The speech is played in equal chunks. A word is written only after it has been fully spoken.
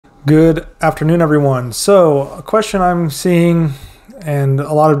Good afternoon, everyone. So, a question I'm seeing and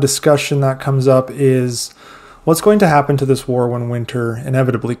a lot of discussion that comes up is what's going to happen to this war when winter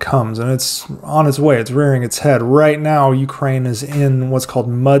inevitably comes? And it's on its way, it's rearing its head. Right now, Ukraine is in what's called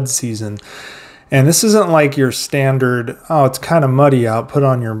mud season. And this isn't like your standard, oh, it's kind of muddy out, put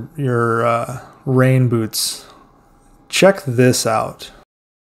on your rain boots. Check this out.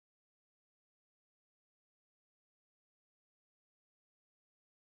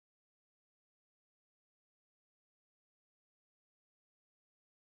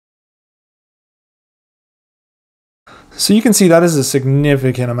 So you can see that is a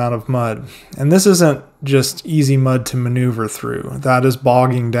significant amount of mud. And this isn't just easy mud to maneuver through. That is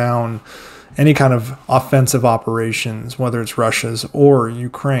bogging down any kind of offensive operations, whether it's Russia's or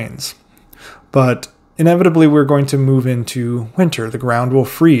Ukraine's. But inevitably, we're going to move into winter. The ground will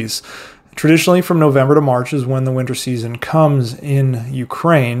freeze. Traditionally, from November to March is when the winter season comes in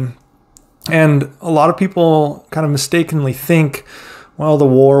Ukraine. And a lot of people kind of mistakenly think, well, the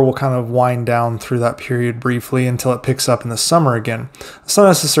war will kind of wind down through that period briefly until it picks up in the summer again. That's not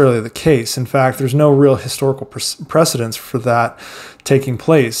necessarily the case. In fact, there's no real historical precedence for that taking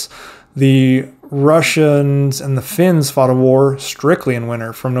place. The Russians and the Finns fought a war strictly in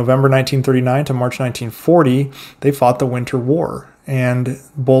winter. From November 1939 to March 1940, they fought the Winter War, and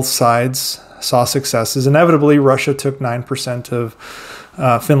both sides saw successes. Inevitably, Russia took 9%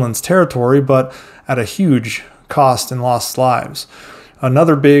 of Finland's territory, but at a huge cost and lost lives.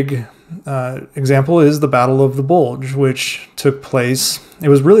 Another big example is the Battle of the Bulge, which took place. It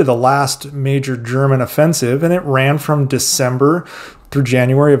was really the last major German offensive, and it ran from December through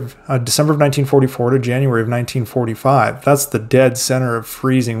December of 1944 to January of 1945. That's the dead center of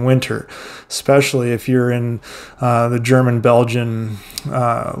freezing winter, especially if you're in the German-Belgian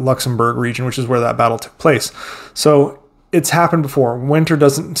Luxembourg region, which is where that battle took place. So it's happened before. Winter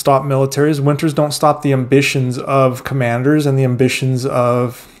doesn't stop militaries. Winters don't stop the ambitions of commanders and the ambitions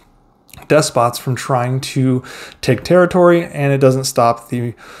of despots from trying to take territory, and it doesn't stop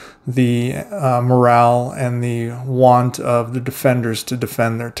the morale and the want of the defenders to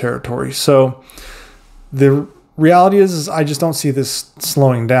defend their territory. So the reality is I just don't see this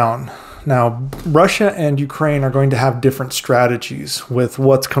slowing down. Now, Russia and Ukraine are going to have different strategies with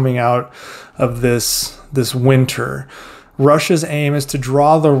what's coming out of this winter. Russia's aim is to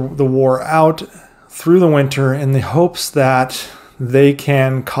draw the war out through the winter in the hopes that they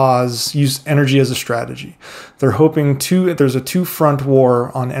can use energy as a strategy. They're hoping there's a two-front war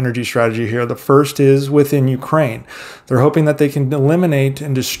on energy strategy here. The first is within Ukraine. They're hoping that they can eliminate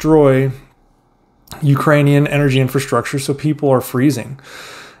and destroy Ukrainian energy infrastructure so people are freezing.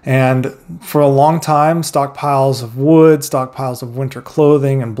 And for a long time, stockpiles of wood, stockpiles of winter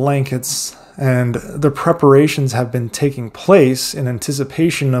clothing and blankets, and the preparations have been taking place in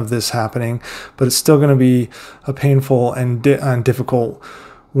anticipation of this happening, but it's still going to be a painful and difficult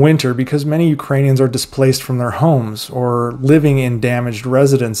winter because many Ukrainians are displaced from their homes or living in damaged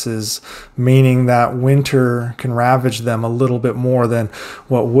residences, meaning that winter can ravage them a little bit more than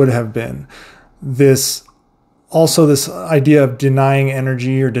what would have been. This idea of denying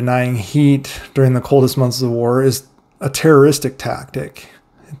energy or denying heat during the coldest months of the war is a terroristic tactic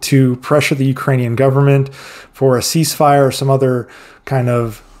to pressure the Ukrainian government for a ceasefire or some other kind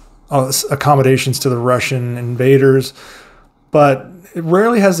of accommodations to the Russian invaders. But it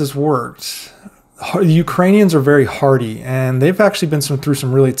rarely has this worked. The Ukrainians are very hardy, and they've actually been through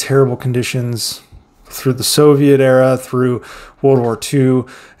some really terrible conditions through the Soviet era, through World War II,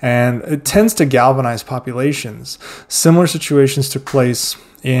 and it tends to galvanize populations. Similar situations took place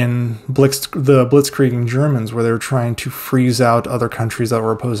in the Blitzkrieging Germans, where they were trying to freeze out other countries that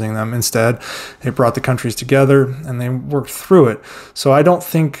were opposing them. Instead, they brought the countries together and they worked through it. So I don't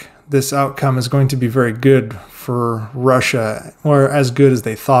think this outcome is going to be very good for Russia, or as good as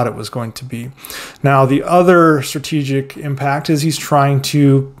they thought it was going to be. Now, the other strategic impact is he's trying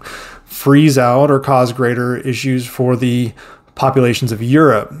to freeze out or cause greater issues for the populations of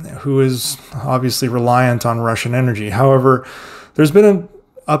Europe, who is obviously reliant on Russian energy. However, there's been an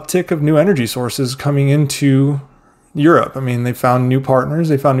uptick of new energy sources coming into Europe. I mean, they found new partners,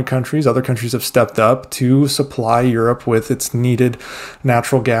 they found new countries. Other countries have stepped up to supply Europe with its needed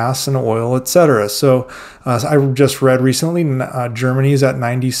natural gas and oil, etc. So I just read recently, Germany is at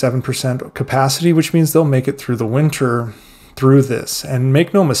 97% capacity, which means they'll make it through the winter through this. And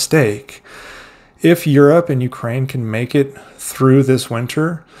make no mistake, if Europe and Ukraine can make it through this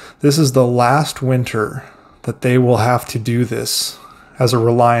winter, this is the last winter that they will have to do this as a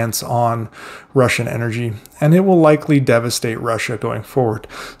reliance on Russian energy, and it will likely devastate Russia going forward.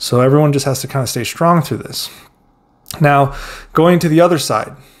 So everyone just has to kind of stay strong through this. Now, going to the other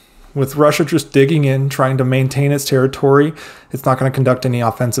side, With Russia just digging in, trying to maintain its territory, it's not going to conduct any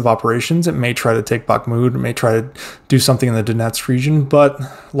offensive operations. It may try to take Bakhmut, it may try to do something in the Donetsk region, but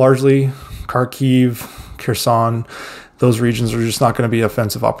largely Kharkiv, Kherson, those regions are just not going to be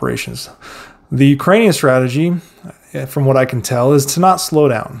offensive operations. The Ukrainian strategy, from what I can tell, is to not slow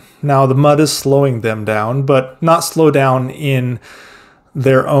down. Now, the mud is slowing them down, but not slow down in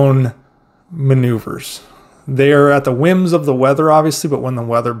their own maneuvers. They are at the whims of the weather, obviously, but when the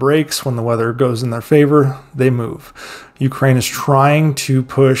weather breaks, when the weather goes in their favor, they move. Ukraine is trying to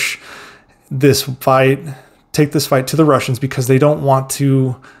push this fight, take this fight to the Russians because they don't want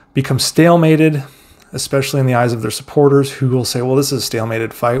to become stalemated, especially in the eyes of their supporters who will say, well, this is a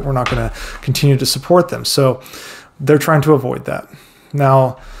stalemated fight. We're not going to continue to support them. So they're trying to avoid that.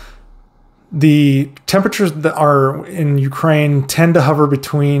 Now, the temperatures that are in Ukraine tend to hover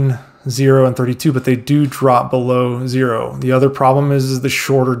between 0 and 32, but they do drop below 0. The other problem is the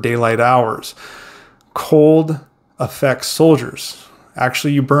shorter daylight hours. Cold affects soldiers.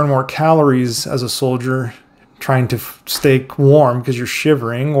 Actually, you burn more calories as a soldier trying to stay warm because you're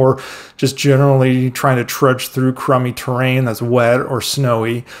shivering, or just generally trying to trudge through crummy terrain that's wet or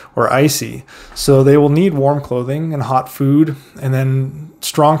snowy or icy. So they will need warm clothing and hot food, and then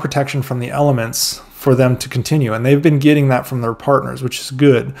strong protection from the elements for them to continue. And they've been getting that from their partners, which is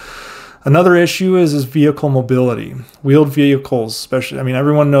good. Another issue is vehicle mobility. Wheeled vehicles, especially, I mean,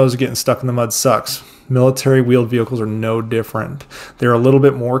 everyone knows getting stuck in the mud sucks. Military wheeled vehicles are no different. They're a little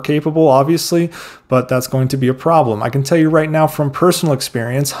bit more capable, obviously, but that's going to be a problem. I can tell you right now from personal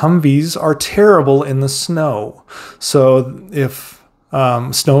experience, Humvees are terrible in the snow. So if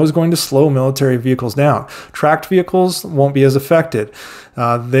snow is going to slow military vehicles down. Tracked vehicles won't be as affected.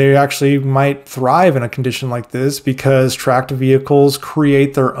 They actually might thrive in a condition like this because tracked vehicles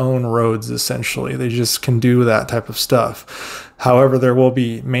create their own roads, essentially. They just can do that type of stuff. However, there will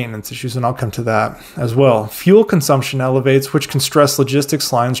be maintenance issues, and I'll come to that as well. Fuel consumption elevates, which can stress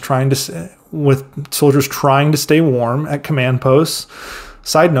logistics lines with soldiers trying to stay warm at command posts.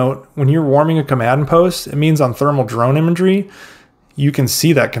 Side note, when you're warming a command post, it means on thermal drone imagery, you can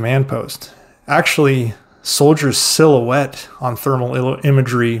see that command post. Actually, soldiers silhouette on thermal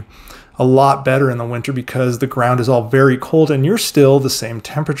imagery a lot better in the winter because the ground is all very cold and you're still the same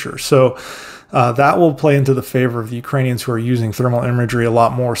temperature. So that will play into the favor of the Ukrainians who are using thermal imagery a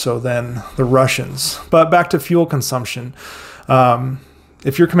lot more so than the Russians. But back to fuel consumption.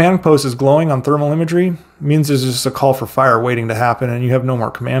 If your command post is glowing on thermal imagery, it means there's just a call for fire waiting to happen and you have no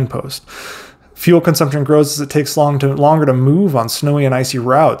more command post. Fuel consumption grows as it takes longer to move on snowy and icy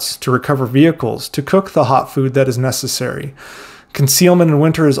routes, to recover vehicles, to cook the hot food that is necessary. Concealment in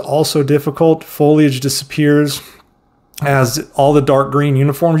winter is also difficult. Foliage disappears as all the dark green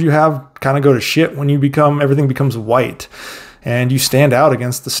uniforms you have kind of go to shit when everything becomes white and you stand out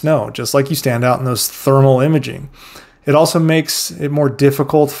against the snow, just like you stand out in those thermal imaging. It also makes it more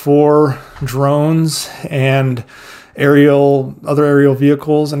difficult for drones and other aerial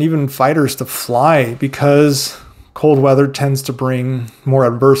vehicles and even fighters to fly because cold weather tends to bring more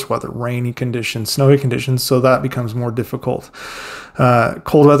adverse weather, rainy conditions, snowy conditions, so that becomes more difficult.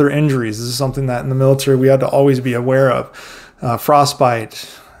 Cold weather injuries, this is something that in the military we had to always be aware of.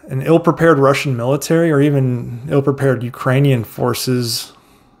 Frostbite, an ill-prepared Russian military or even ill-prepared Ukrainian forces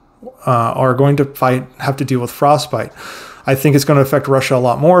are going to have to deal with frostbite. I think it's going to affect Russia a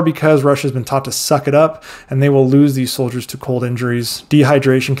lot more because Russia has been taught to suck it up and they will lose these soldiers to cold injuries.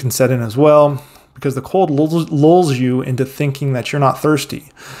 Dehydration can set in as well because the cold lulls you into thinking that you're not thirsty,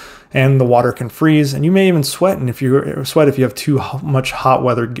 and the water can freeze and you may even sweat. And if you have too much hot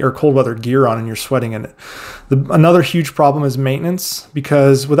weather or cold weather gear on and you're sweating in it. Another huge problem is maintenance,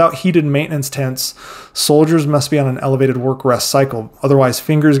 because without heated maintenance tents, soldiers must be on an elevated work rest cycle. Otherwise,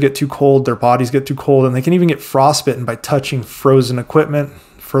 fingers get too cold, their bodies get too cold, and they can even get frostbitten by touching frozen equipment.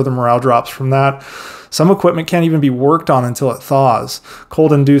 Further morale drops from that. Some equipment can't even be worked on until it thaws.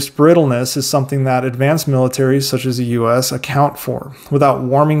 Cold-induced brittleness is something that advanced militaries, such as the US, account for. Without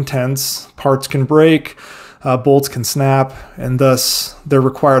warming tents, parts can break, bolts can snap, and thus there's a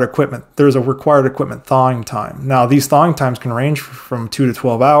required equipment thawing time. Now, these thawing times can range from 2 to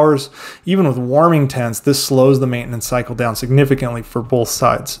 12 hours. Even with warming tents, this slows the maintenance cycle down significantly for both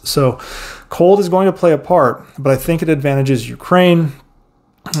sides. So cold is going to play a part, but I think it advantages Ukraine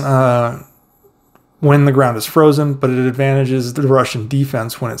when the ground is frozen, but it advantages the Russian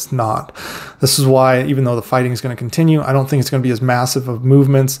defense when it's not. This is why, even though the fighting is going to continue, I don't think it's going to be as massive of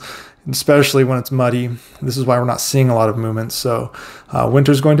movements, especially when it's muddy. This is why we're not seeing a lot of movements. So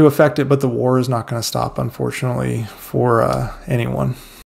winter is going to affect it, but the war is not going to stop, unfortunately, for anyone.